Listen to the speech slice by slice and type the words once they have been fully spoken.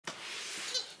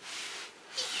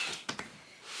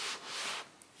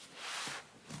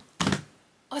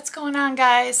What's going on,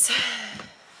 guys?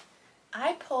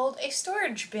 I pulled a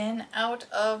storage bin out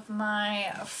of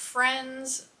my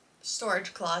friend's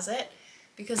storage closet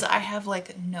because I have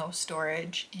like no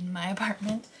storage in my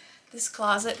apartment. This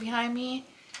closet behind me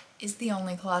is the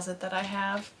only closet that I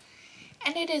have,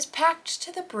 and it is packed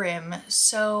to the brim.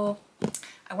 So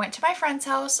I went to my friend's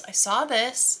house, I saw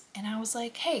this, and I was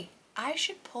like, hey, I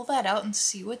should pull that out and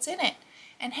see what's in it.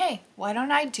 And hey, why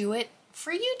don't I do it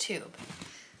for YouTube?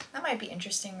 That might be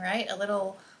interesting, right? A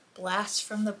little blast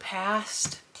from the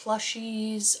past,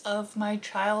 plushies of my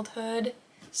childhood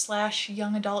 /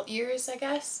 young adult years, I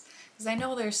guess. Because I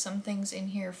know there's some things in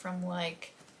here from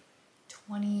like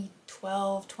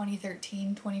 2012,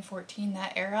 2013, 2014,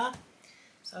 that era.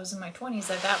 So I was in my 20s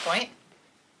at that point.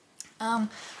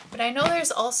 But I know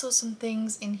there's also some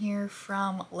things in here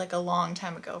from like a long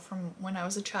time ago, from when I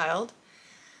was a child.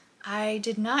 I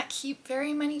did not keep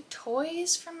very many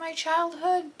toys from my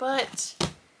childhood, but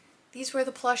these were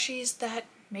the plushies that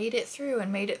made it through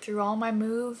and made it through all my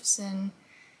moves, and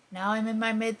now I'm in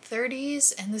my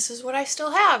mid-30s and this is what I still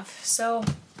have. So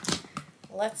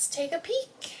let's take a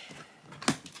peek.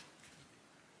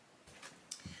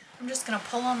 I'm just gonna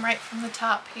pull them right from the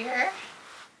top here,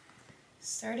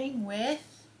 starting with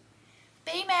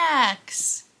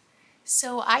Baymax.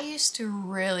 So I used to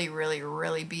really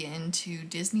be into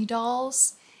Disney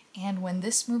dolls, and when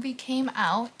this movie came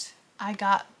out, I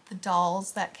got the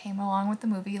dolls that came along with the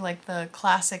movie, like the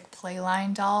classic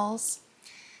Playline dolls.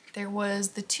 There was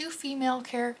the two female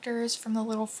characters from the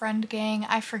Little Friend Gang.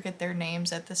 I forget their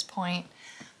names at this point,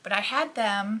 but I had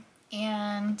them,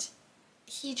 and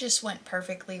he just went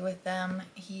perfectly with them.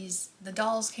 The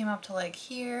dolls came up to like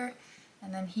here,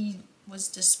 and then he was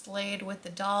displayed with the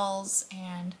dolls,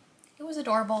 and it was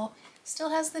adorable. Still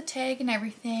has the tag and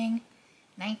everything.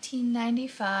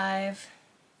 $19.95.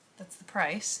 That's the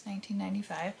price,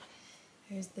 $19.95.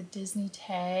 There's the Disney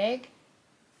tag.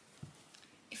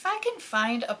 If I can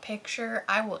find a picture,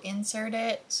 I will insert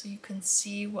it so you can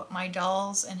see what my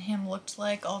dolls and him looked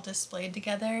like all displayed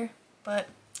together. But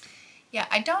yeah,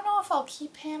 I don't know if I'll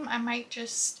keep him. I might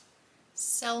just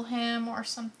sell him or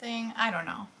something. I don't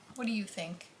know. What do you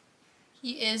think?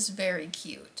 He is very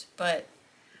cute, but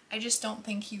I just don't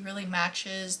think he really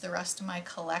matches the rest of my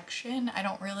collection. I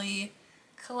don't really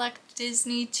collect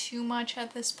Disney too much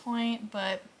at this point,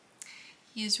 but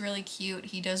he is really cute.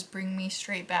 He does bring me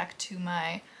straight back to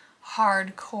my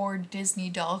hardcore Disney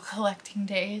doll collecting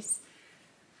days.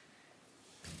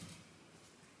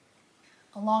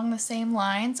 Along the same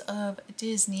lines of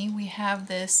Disney, we have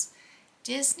this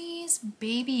Disney's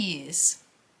Babies.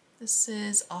 This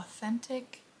is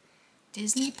authentic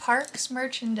Disney Parks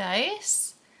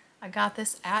merchandise. I got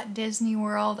this at Disney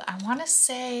World. I want to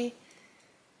say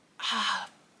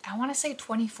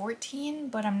 2014,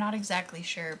 but I'm not exactly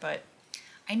sure. But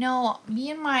I know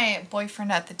me and my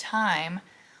boyfriend at the time,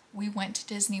 we went to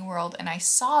Disney World and I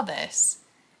saw this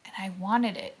and I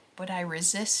wanted it, but I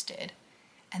resisted.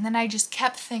 And then I just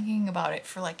kept thinking about it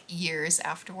for like years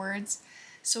afterwards.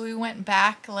 So we went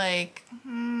back like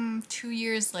 2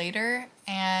 years later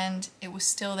and it was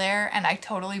still there and I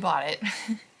totally bought it.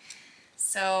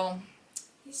 So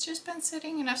he's just been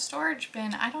sitting in a storage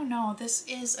bin. I don't know. This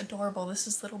is adorable. This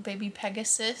is little baby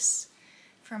Pegasus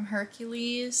from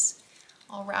Hercules,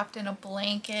 all wrapped in a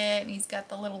blanket, and he's got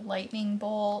the little lightning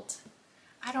bolt.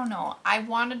 I don't know. I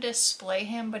want to display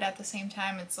him, but at the same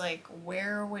time, it's like,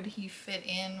 where would he fit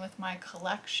in with my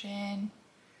collection?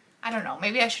 I don't know.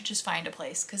 Maybe I should just find a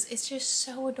place because it's just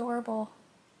so adorable.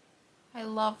 I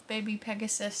love baby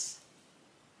Pegasus.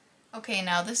 Okay,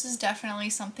 now this is definitely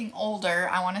something older.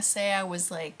 I want to say I was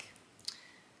like,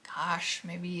 gosh,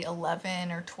 maybe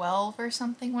 11 or 12 or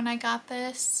something when I got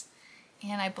this.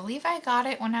 And I believe I got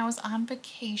it when I was on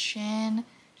vacation.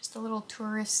 Just a little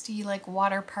touristy, like,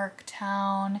 water park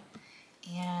town.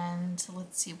 And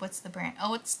let's see, what's the brand?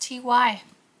 Oh, it's TY.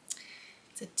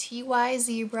 It's a TY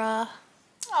zebra.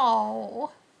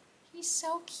 Oh, he's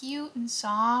so cute and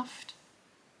soft.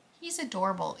 He's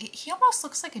adorable. He almost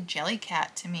looks like a jelly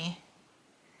cat to me.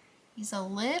 He's a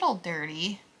little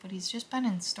dirty, but he's just been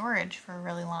in storage for a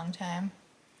really long time.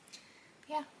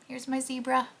 Yeah, here's my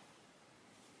zebra.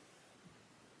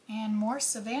 And more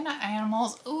savanna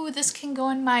animals. Ooh, this can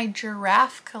go in my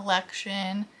giraffe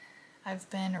collection. I've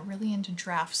been really into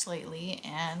giraffes lately,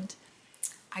 and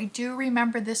I do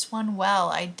remember this one well.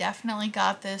 I definitely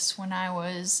got this when I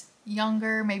was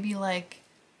younger, maybe like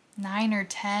 9 or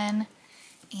 10.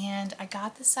 And I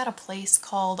got this at a place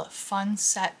called Fun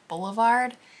Set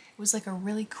Boulevard. It was like a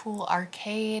really cool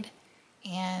arcade,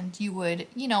 and you would,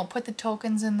 you know, put the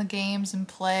tokens in the games and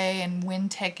play and win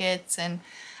tickets. And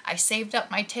I saved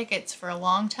up my tickets for a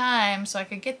long time so I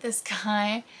could get this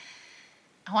guy.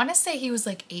 I want to say he was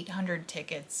like 800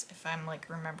 tickets if I'm like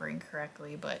remembering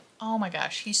correctly, but oh my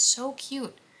gosh, he's so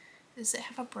cute. Does it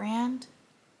have a brand?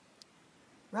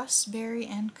 Raspberry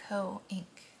and Co. Inc.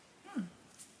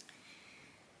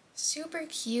 Super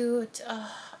cute.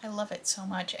 I love it so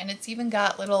much. And it's even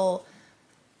got little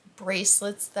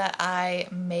bracelets that I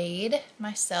made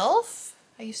myself.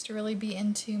 I used to really be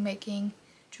into making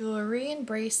jewelry and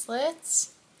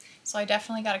bracelets. So I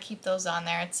definitely got to keep those on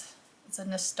there. It's a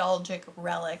nostalgic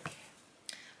relic.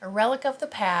 A relic of the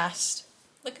past.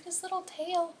 Look at his little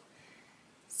tail.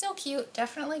 So cute.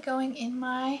 Definitely going in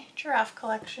my giraffe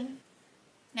collection.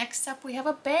 Next up we have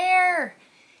a bear.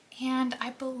 And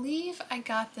I believe I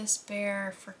got this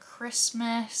bear for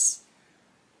Christmas.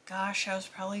 Gosh, I was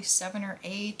probably 7 or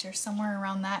 8 or somewhere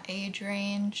around that age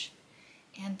range.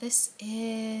 And this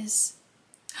is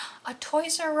a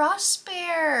Toys R Us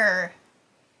bear.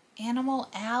 Animal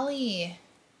Alley.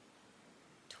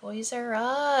 Toys R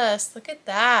Us. Look at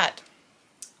that.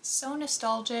 So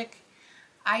nostalgic.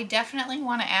 I definitely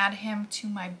want to add him to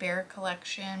my bear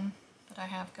collection that I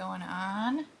have going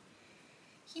on.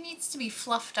 He needs to be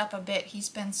fluffed up a bit. He's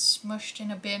been smushed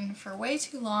in a bin for way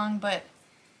too long, but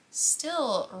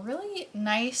still really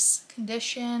nice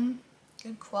condition,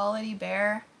 good quality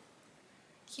bear.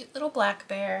 Cute little black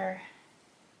bear.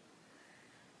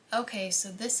 Okay, so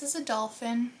this is a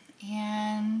dolphin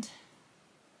and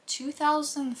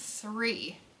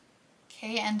 2003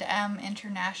 K&M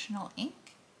International Inc.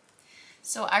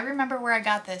 So I remember where I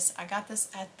got this. I got this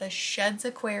at the Sheds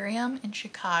Aquarium in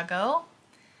Chicago.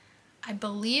 I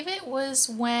believe it was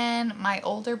when my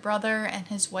older brother and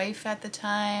his wife at the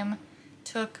time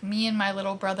took me and my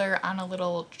little brother on a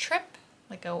little trip,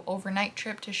 like an overnight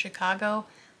trip to Chicago.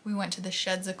 We went to the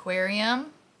Sheds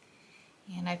Aquarium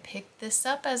and I picked this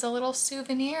up as a little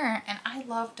souvenir, and I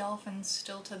love dolphins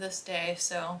still to this day,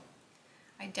 so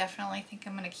I definitely think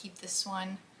I'm going to keep this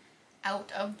one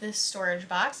out of this storage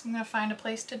box. I'm going to find a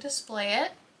place to display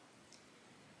it.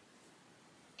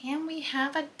 And we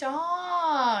have a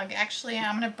dog. Actually,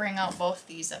 I'm going to bring out both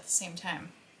these at the same time.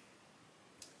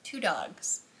 2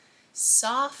 dogs.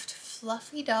 Soft,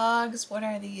 fluffy dogs. What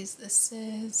are these? This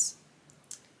is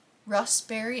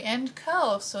Raspberry and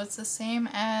Co. So it's the same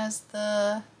as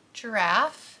the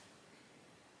giraffe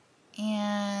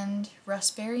and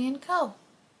Raspberry and Co.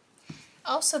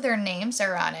 Also, their names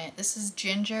are on it. This is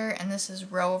Ginger and this is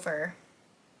Rover.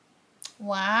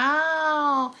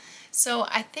 Wow. So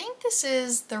I think this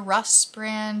is the Russ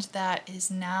brand that is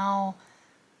now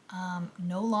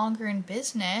no longer in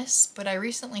business, but I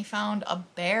recently found a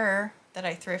bear that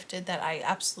I thrifted that I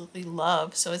absolutely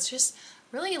love. So it's just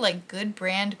really like good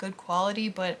brand, good quality,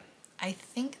 but I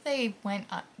think they went,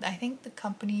 I think the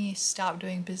company stopped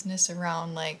doing business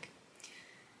around like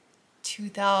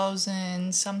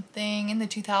 2000 something, in the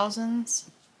 2000s.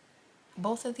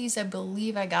 Both of these I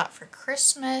believe I got for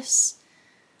Christmas.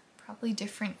 Probably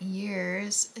different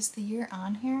years. Is the year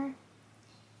on here?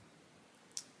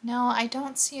 No, I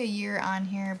don't see a year on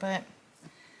here, but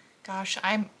gosh,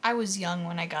 I was young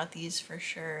when I got these for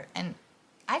sure. And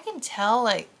I can tell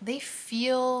like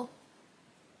they're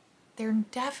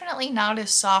definitely not as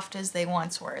soft as they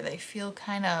once were. They feel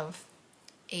kind of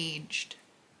aged.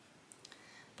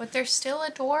 But they're still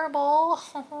adorable.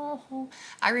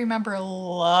 I remember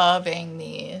loving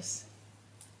these.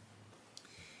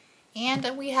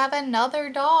 And we have another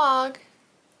dog.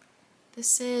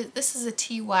 This is a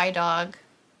TY dog.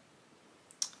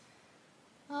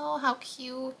 Oh, how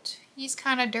cute. He's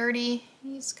kind of dirty.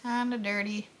 He's kind of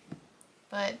dirty.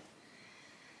 But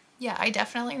yeah, I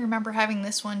definitely remember having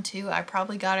this one too. I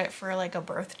probably got it for like a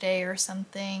birthday or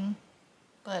something.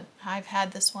 But I've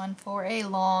had this one for a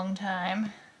long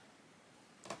time.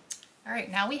 All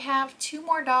right, now we have 2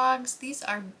 more dogs. These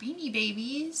are Beanie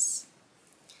Babies.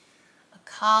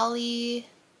 Collie.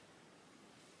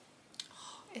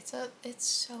 Oh, it's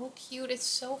so cute. It's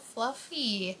so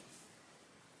fluffy.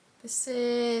 This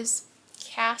is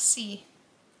Cassie.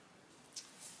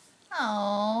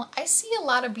 Oh, I see a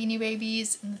lot of Beanie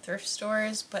Babies in the thrift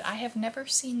stores, but I have never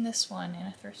seen this one in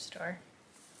a thrift store.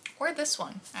 Or this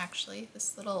one, actually.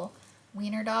 This little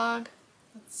wiener dog.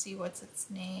 Let's see, what's its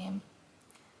name?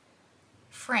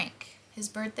 Frank. His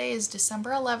birthday is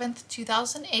December 11th,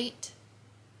 2008.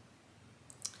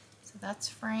 So that's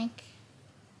Frank.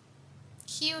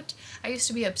 Cute. I used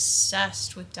to be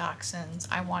obsessed with dachshunds.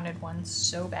 I wanted one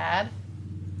so bad.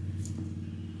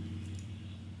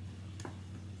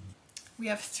 We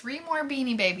have 3 more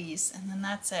Beanie Babies, and then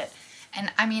that's it.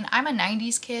 And I mean, I'm a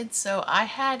 90s kid, so I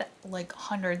had like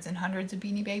hundreds and hundreds of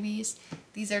Beanie Babies.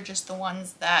 These are just the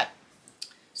ones that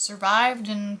survived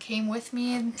and came with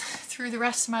me through the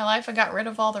rest of my life. I got rid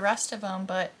of all the rest of them,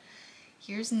 but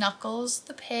here's Knuckles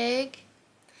the pig.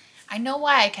 I know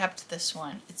why I kept this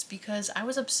one. It's because I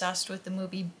was obsessed with the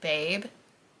movie Babe.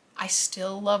 I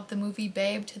still love the movie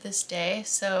Babe to this day,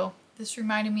 so this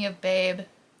reminded me of Babe, and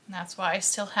that's why I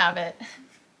still have it.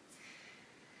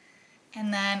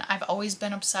 And then I've always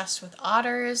been obsessed with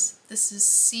otters. This is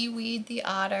Seaweed the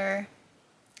otter.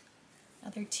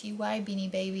 Another TY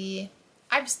Beanie Baby.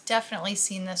 I've definitely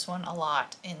seen this one a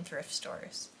lot in thrift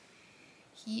stores.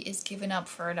 He is given up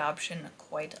for adoption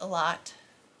quite a lot,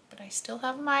 but I still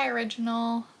have my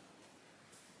original.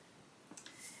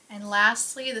 And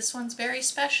lastly, this one's very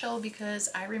special because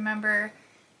I remember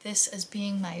this as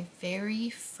being my very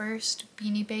first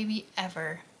Beanie Baby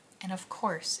ever. And of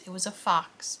course, it was a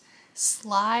fox.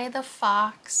 Sly the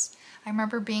fox. I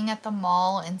remember being at the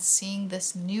mall and seeing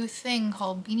this new thing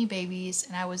called Beanie Babies,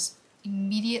 and I was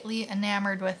immediately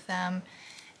enamored with them.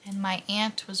 And my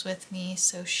aunt was with me,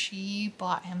 so she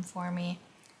bought him for me.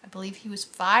 I believe he was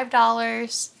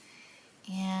 $5.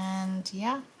 And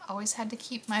yeah, always had to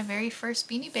keep my very first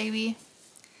Beanie Baby.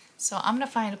 So I'm gonna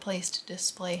find a place to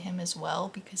display him as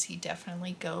well because he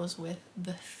definitely goes with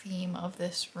the theme of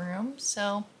this room.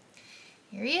 So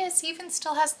here he is. He even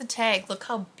still has the tag. Look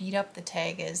how beat up the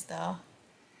tag is though.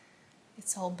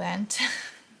 It's all bent.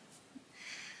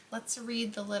 Let's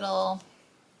read the little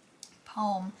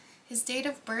poem. His date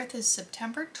of birth is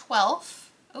September 12th.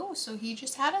 Oh, so he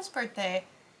just had his birthday.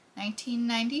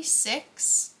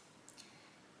 1996.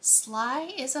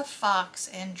 Sly is a fox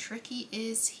and tricky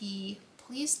is he.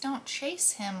 Please don't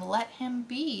chase him, let him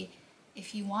be.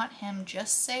 If you want him,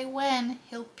 just say when.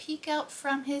 He'll peek out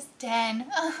from his den.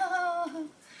 I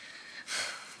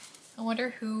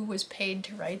wonder who was paid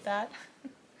to write that.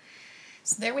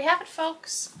 So there we have it,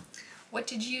 folks. What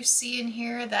did you see in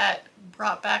here that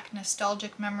brought back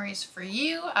nostalgic memories for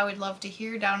you? I would love to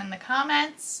hear down in the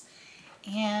comments.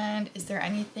 And is there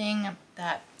anything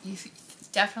that you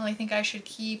definitely think I should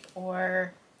keep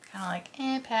or kind of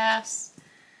like, pass?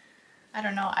 I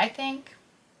don't know. I think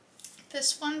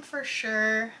this one for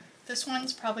sure. This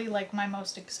one's probably like my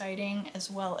most exciting, as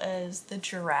well as the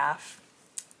giraffe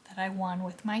that I won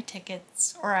with my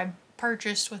tickets, or I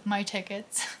purchased with my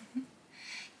tickets.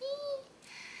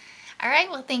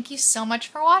 Alright, well thank you so much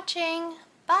for watching.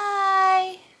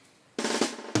 Bye!